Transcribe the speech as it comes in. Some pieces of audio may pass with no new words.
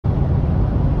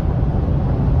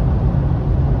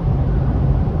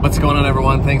What's going on,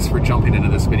 everyone? Thanks for jumping into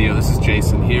this video. This is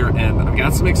Jason here, and I've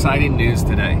got some exciting news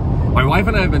today. My wife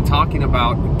and I have been talking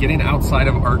about getting outside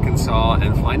of Arkansas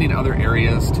and finding other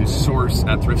areas to source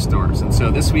at thrift stores. And so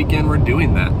this weekend we're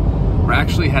doing that. We're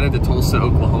actually headed to Tulsa,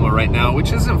 Oklahoma right now,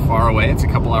 which isn't far away. It's a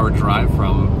couple-hour drive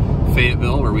from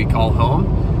Fayetteville, where we call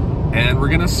home. And we're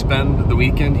gonna spend the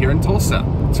weekend here in Tulsa.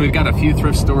 So we've got a few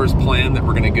thrift stores planned that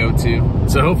we're gonna go to.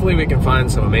 So hopefully we can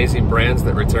find some amazing brands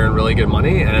that return really good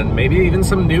money, and maybe even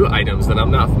some new items that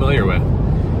I'm not familiar with.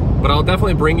 But I'll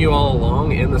definitely bring you all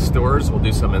along in the stores. We'll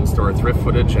do some in-store thrift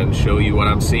footage and show you what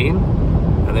I'm seeing.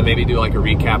 And then maybe do like a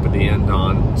recap at the end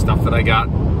on stuff that I got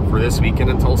for this weekend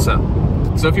in Tulsa.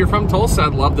 So if you're from Tulsa,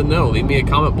 I'd love to know. Leave me a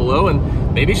comment below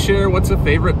and maybe share what's a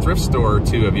favorite thrift store or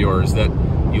two of yours that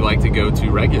you like to go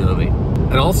to regularly.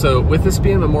 And also, with this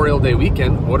being Memorial Day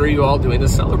weekend, what are you all doing to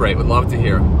celebrate? Would love to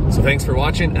hear. So thanks for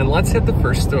watching, and let's hit the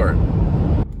first store.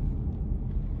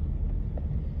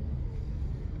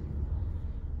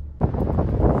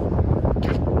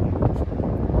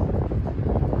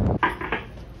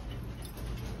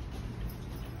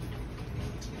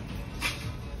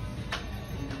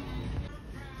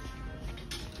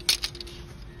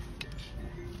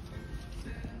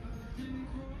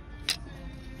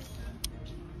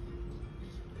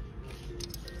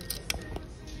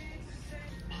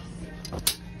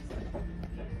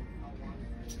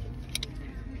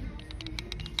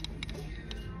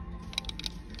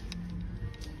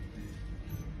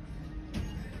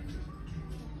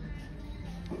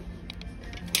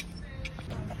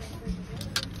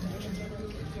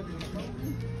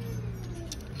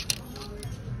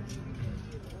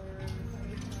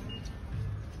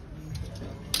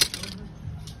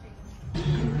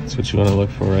 That's what you want to look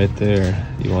for right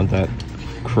there. You want that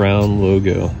Crown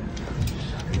logo.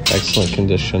 Excellent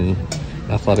condition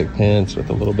athletic pants with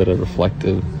a little bit of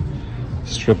reflective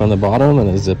strip on the bottom and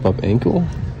a zip up ankle.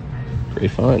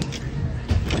 Great find.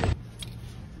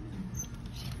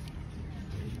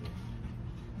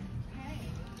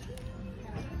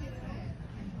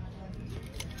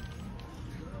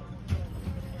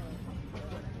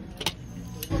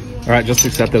 All right, just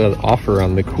accepted an offer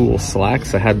on the cool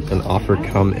slacks. I had an offer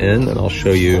come in, and I'll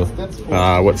show you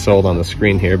what sold on the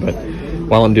screen here. But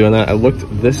while I'm doing that, I looked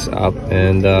this up,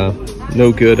 and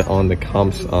no good on the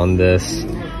comps on this.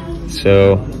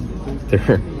 So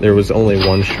there was only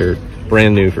one shirt,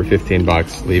 brand new for 15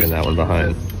 bucks, leaving that one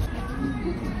behind.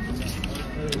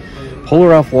 Polo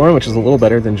Ralph Lauren, which is a little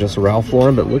better than just Ralph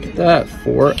Lauren, but look at that,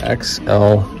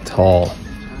 4XL tall.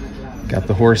 Got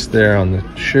the horse there on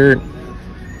the shirt.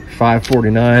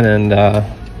 $5.49, and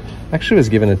actually was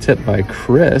given a tip by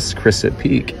Chris at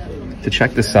Peak to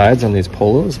check the sides on these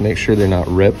polos, make sure they're not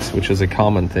ripped, which is a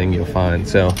common thing you'll find.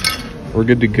 So we're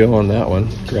good to go on that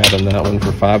one. Grabbing that one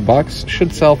for 5 bucks.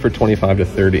 Should sell for 25 to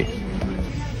 30.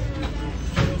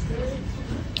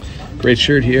 Great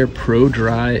shirt here. Pro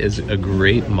Dry is a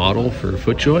great model for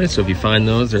FootJoy. So if you find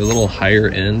those, they're a little higher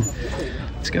end.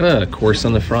 It's got a course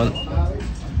on the front.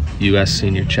 US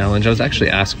Senior Challenge. I was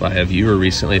actually asked by a viewer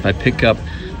recently if I pick up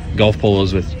golf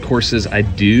polos with courses. I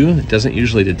do. It doesn't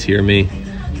usually deter me.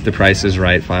 The price is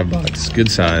right, 5 bucks.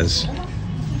 Good size.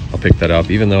 I'll pick that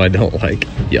up, even though I don't like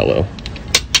yellow.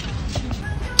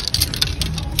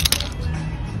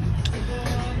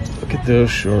 Look at those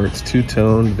shorts.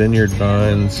 Two-toned Vineyard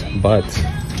Vines, but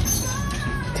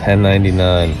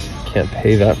 $10.99. Can't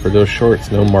pay that for those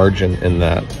shorts. No margin in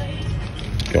that.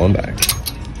 Going back.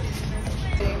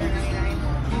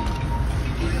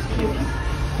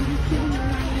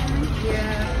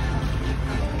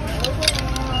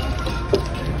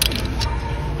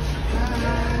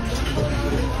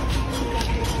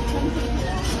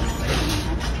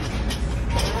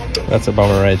 That's a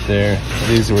bummer right there.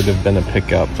 These would have been a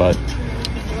pickup, but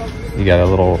you got a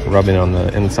little rubbing on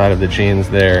the inside of the jeans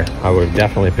there. I would have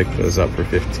definitely picked those up for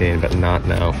 15, but not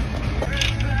now.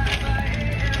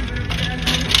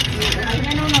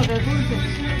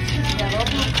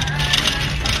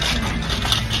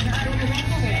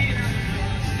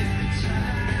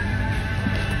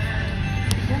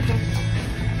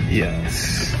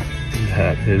 Yes,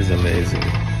 that is amazing.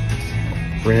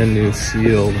 Brand new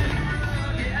sealed.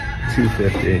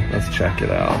 $2.50. Let's check it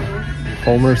out.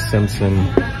 Homer Simpson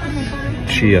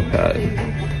Chia Pet.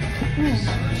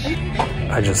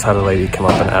 I just had a lady come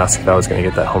up and ask if I was going to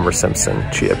get that Homer Simpson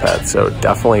Chia Pet, so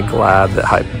definitely glad that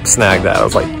I snagged that. I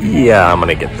was like, yeah, I'm going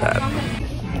to get that.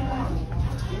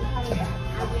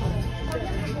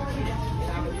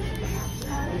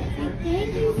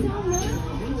 Thank you so much.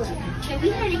 And we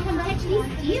had to come back to these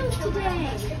deals today.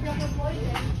 Is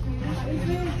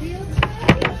there a deal today?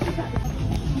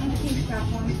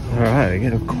 All right,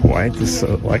 again, quite the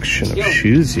selection of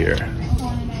shoes here.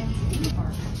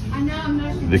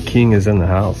 The king is in the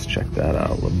house. Check that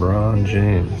out, LeBron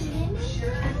James.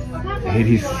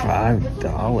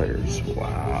 $85.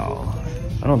 Wow.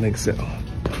 I don't think so.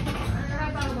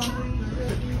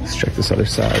 Let's check this other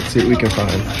side, see what we can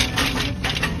find.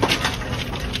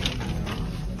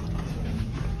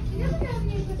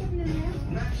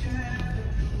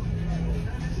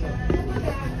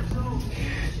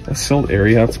 I've sold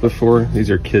Ariats before. These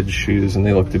are kids' shoes and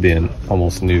they look to be in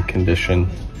almost new condition.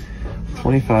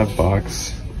 25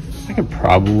 bucks. I could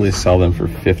probably sell them for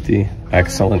 50.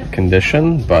 Excellent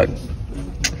condition, but I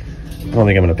don't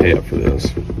think I'm gonna pay up for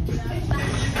those.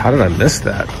 How did I miss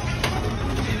that?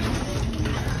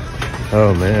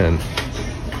 Oh man.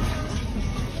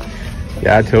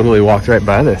 Yeah, I totally walked right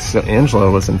by this. So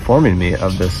Angela was informing me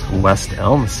of this West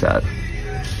Elm set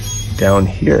down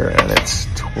here, and it's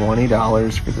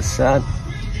 $20 for the set.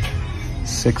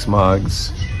 6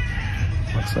 mugs.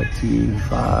 Looks like 2,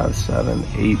 5, 7,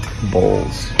 8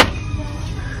 bowls.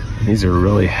 And these are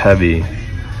really heavy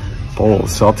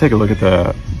bowls. So I'll take a look at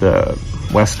the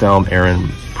West Elm Aaron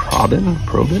Probin.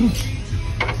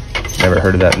 Never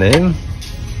heard of that name.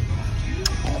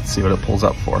 Let's see what it pulls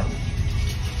up for.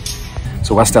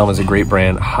 So West Elm is a great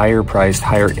brand, higher priced,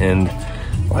 higher end,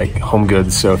 like home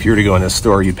goods. So if you were to go in a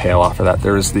store, you'd pay a lot for that.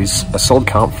 There's a sold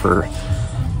count for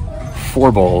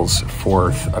 4 bowls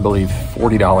for, I believe,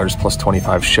 $40 plus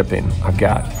 25 shipping. I've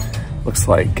got, looks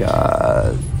like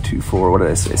 2, 4, what did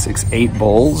I say, 6, 8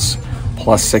 bowls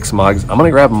plus 6 mugs. I'm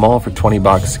gonna grab them all for 20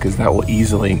 bucks because that will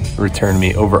easily return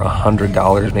me over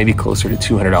 $100, maybe closer to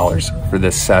 $200 for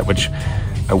this set, which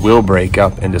I will break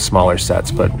up into smaller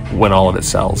sets, but when all of it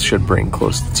sells, should bring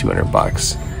close to 200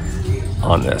 bucks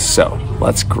on this. So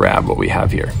let's grab what we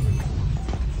have here.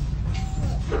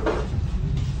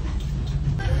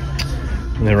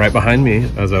 And then right behind me,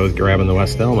 as I was grabbing the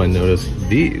West Elm, I noticed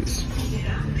these.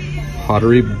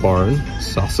 Pottery Barn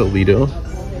Sausalito.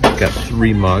 Got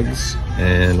 3 mugs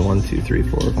and 1, 2, 3,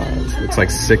 4, 5. Looks like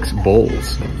 6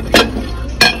 bowls.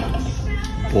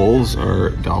 Bowls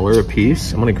are $1 a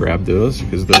piece. I'm gonna grab those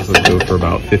because those will go for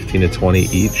about 15 to 20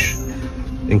 each,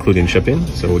 including shipping.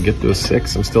 So we'll get those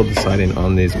 6. I'm still deciding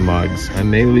on these mugs. I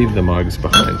may leave the mugs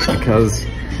behind because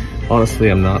honestly,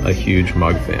 I'm not a huge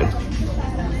mug fan.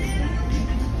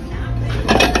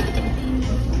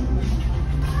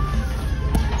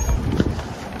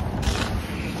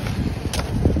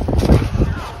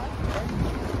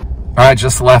 All right,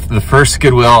 just left the first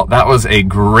Goodwill. That was a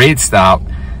great stop.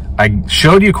 I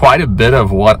showed you quite a bit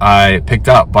of what I picked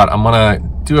up, but I'm gonna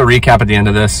do a recap at the end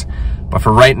of this. But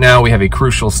for right now, we have a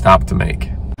crucial stop to make.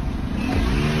 No,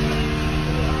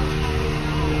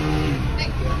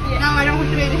 I don't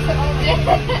want to make this all day.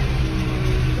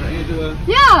 Can you do it?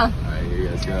 Yeah. All right, here you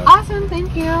guys go. Awesome,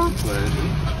 thank you. Pleasure.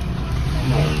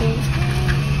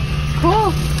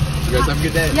 Cool. You guys have a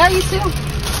good day. Yeah, you too.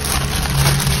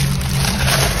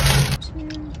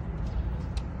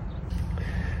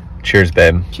 Cheers,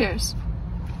 babe. Cheers.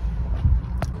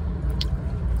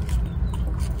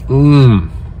 Mmm.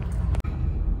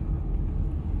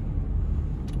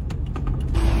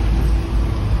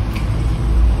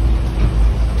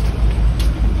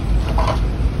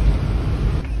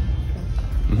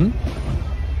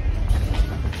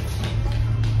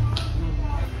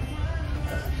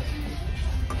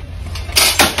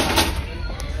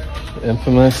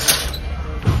 Infamous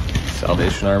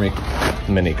Salvation Army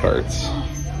mini carts.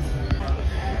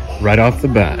 Right off the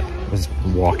bat, I was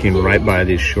walking right by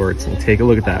these shorts and take a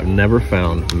look at that. I've never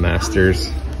found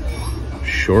Masters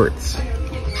shorts.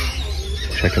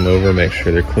 Check them over, make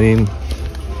sure they're clean.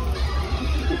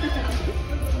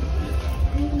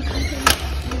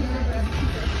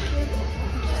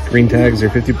 Green tags are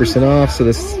 50% off, so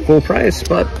this is full price,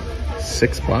 but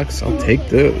 $6, I'll take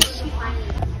those.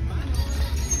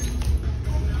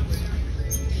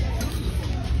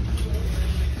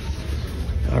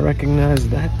 I recognize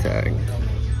that tag.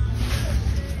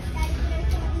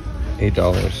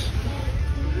 $8.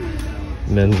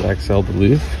 Men's XL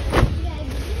Duluth.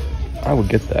 I would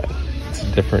get that. It's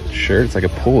a different shirt. It's like a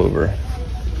pullover.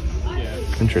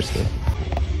 Interesting.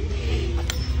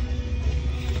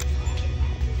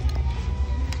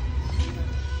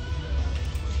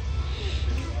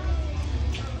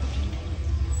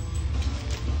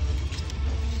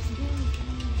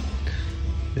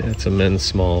 Yeah, it's a men's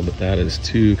small, but that is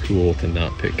too cool to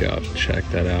not pick up. Check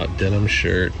that out. Denim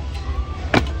shirt.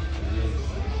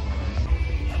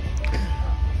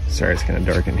 Sorry, it's kind of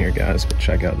dark in here, guys, but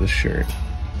check out this shirt.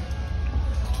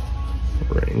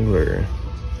 Wrangler.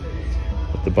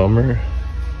 But the bummer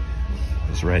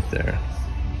is right there.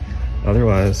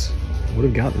 Otherwise, I would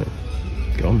have gotten it.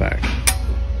 Going back.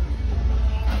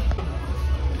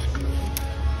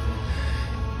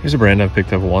 Here's a brand I've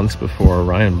picked up once before,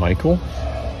 Ryan Michael.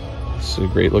 This is a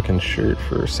great looking shirt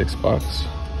for $6.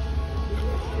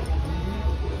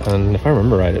 And if I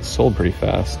remember right, it sold pretty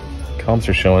fast. Comps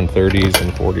are showing 30s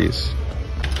and 40s.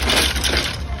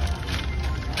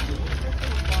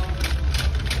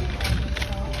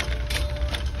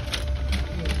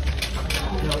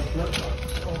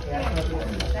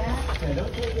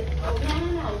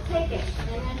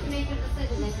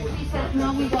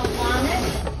 No, we don't want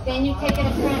it. Then you take it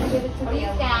up front and give it to these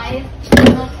guys, and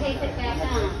they'll take it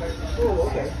back on.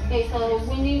 Okay, so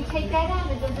when you take that out,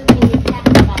 it doesn't mean you have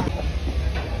to buy it.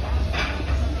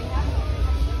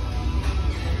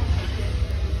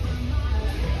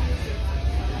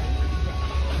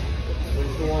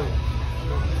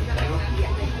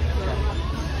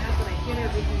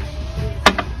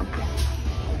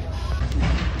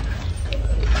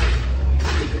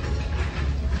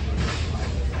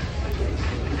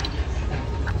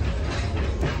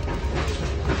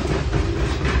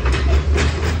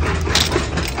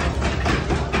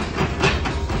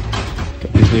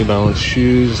 New Balance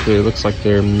shoes. They looks like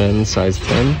they're men's size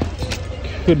 10.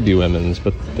 Could be women's,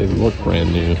 but they look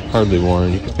brand new, hardly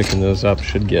worn. You can picking those up,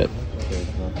 should get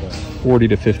 40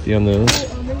 to 50 on those.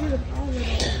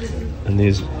 And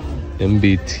these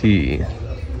MBT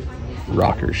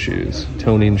rocker shoes,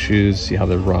 toning shoes. See how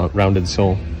they're rounded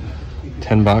sole.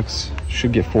 $10.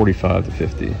 Should get 45 to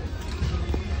 50.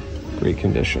 Great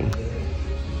condition.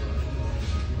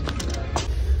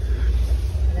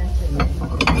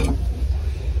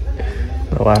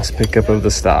 The last pickup of the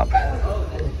stop.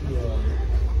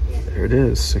 There it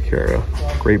is, Sakura.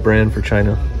 Great brand for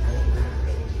China.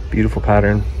 Beautiful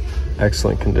pattern,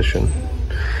 excellent condition.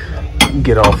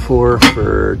 Get all four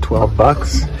for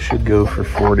 $12. Should go for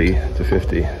 40 to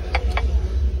 50.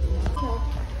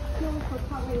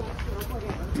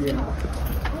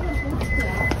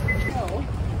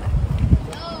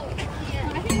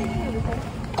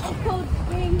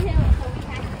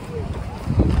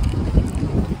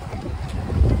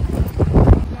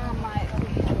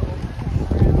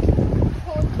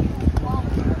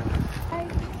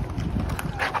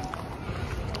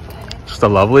 Just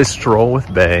a lovely stroll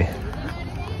with Bay.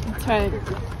 That's right.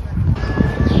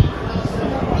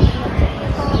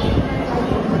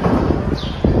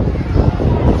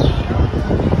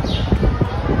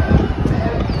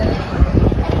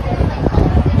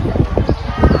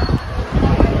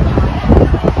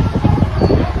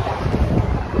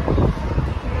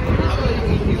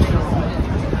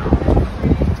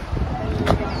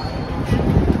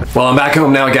 Well, I'm back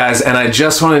home now, guys, and I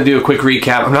just wanted to do a quick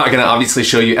recap. I'm not going to obviously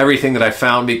show you everything that I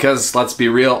found because, let's be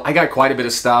real, I got quite a bit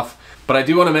of stuff. But I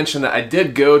do want to mention that I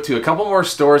did go to a couple more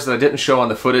stores that I didn't show on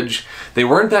the footage. They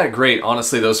weren't that great,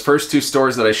 honestly. Those first two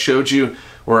stores that I showed you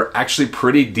were actually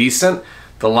pretty decent.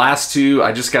 The last two,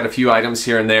 I just got a few items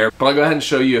here and there. But I'll go ahead and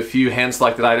show you a few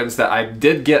hand-selected items that I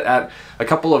did get at a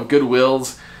couple of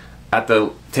Goodwills at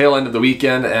the tail end of the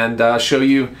weekend and show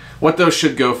you what those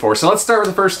should go for. So let's start with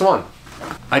the first one.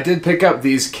 I did pick up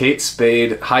these Kate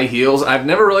Spade high heels. I've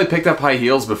never really picked up high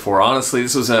heels before. Honestly,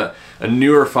 this was a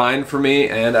newer find for me,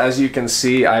 and as you can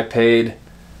see, I paid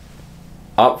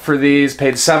up for these,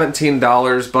 paid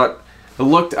 $17, but I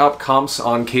looked up comps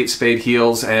on Kate Spade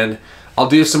heels, and I'll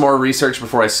do some more research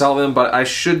before I sell them, but I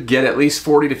should get at least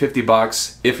 40 to 50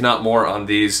 bucks, if not more, on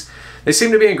these. They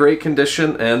seem to be in great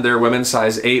condition, and they're women's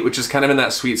size 8, which is kind of in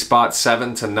that sweet spot,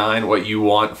 7 to 9, what you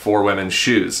want for women's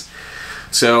shoes.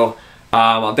 So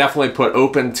I'll definitely put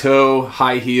open toe,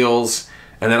 high heels,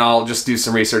 and then I'll just do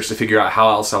some research to figure out how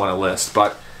else I want to list.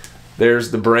 But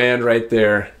there's the brand right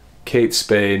there, Kate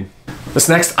Spade. This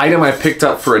next item I picked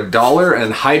up for $1,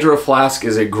 and Hydro Flask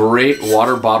is a great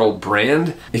water bottle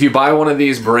brand. If you buy one of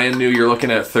these brand new, you're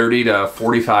looking at $30 to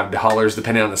 $45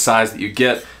 depending on the size that you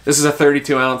get. This is a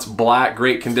 32 ounce black,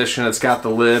 great condition. It's got the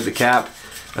lid, the cap,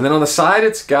 and then on the side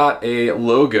it's got a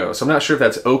logo. So I'm not sure if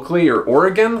that's Oakley or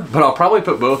Oregon, but I'll probably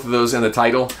put both of those in the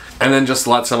title and then just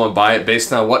let someone buy it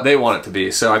based on what they want it to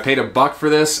be. So I paid $1 for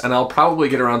this, and I'll probably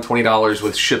get around $20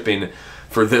 with shipping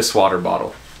for this water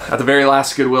bottle. At the very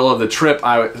last Goodwill of the trip,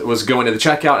 I was going to the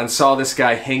checkout and saw this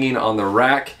guy hanging on the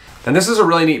rack. And this is a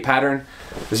really neat pattern.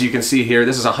 As you can see here,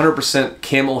 this is 100%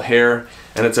 camel hair,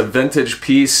 and it's a vintage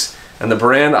piece. And the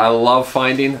brand I love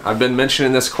finding, I've been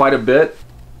mentioning this quite a bit.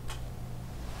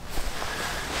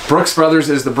 Brooks Brothers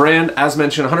is the brand. As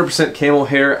mentioned, 100% camel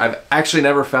hair. I've actually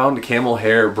never found a camel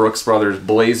hair Brooks Brothers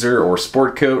blazer or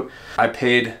sport coat. I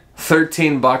paid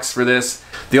 $13 for this.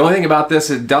 The only thing about this,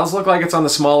 it does look like it's on the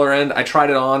smaller end. I tried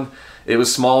it on. It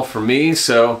was small for me,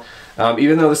 so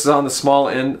Even though this is on the small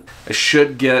end, I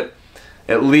should get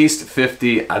at least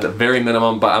 50 at the very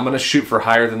minimum, but I'm gonna shoot for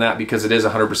higher than that because it is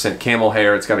 100% camel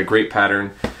hair. It's got a great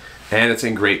pattern and it's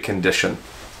in great condition.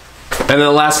 And then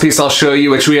the last piece I'll show you,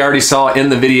 which we already saw in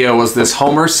the video, was this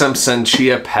Homer Simpson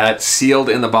Chia Pet sealed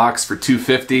in the box for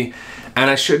 $2.50. And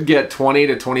I should get $20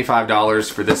 to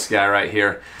 $25 for this guy right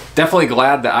here. Definitely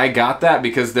glad that I got that,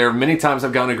 because there are many times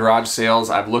I've gone to garage sales,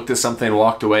 I've looked at something,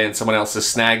 walked away, and someone else has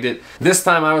snagged it. This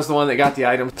time I was the one that got the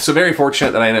item. So very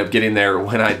fortunate that I ended up getting there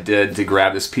when I did to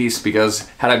grab this piece, because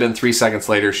had I been 3 seconds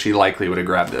later, she likely would have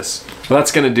grabbed this. Well,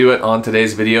 that's gonna do it on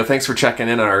today's video. Thanks for checking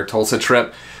in on our Tulsa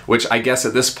trip, which I guess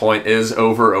at this point is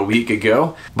over a week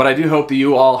ago. But I do hope that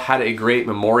you all had a great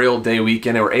Memorial Day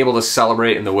weekend and were able to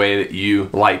celebrate in the way that you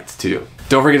liked to.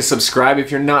 Don't forget to subscribe if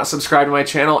you're not subscribed to my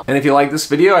channel. And if you like this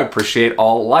video, I appreciate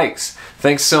all likes.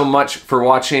 Thanks so much for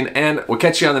watching, and we'll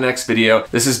catch you on the next video.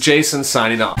 This is Jason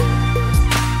signing off.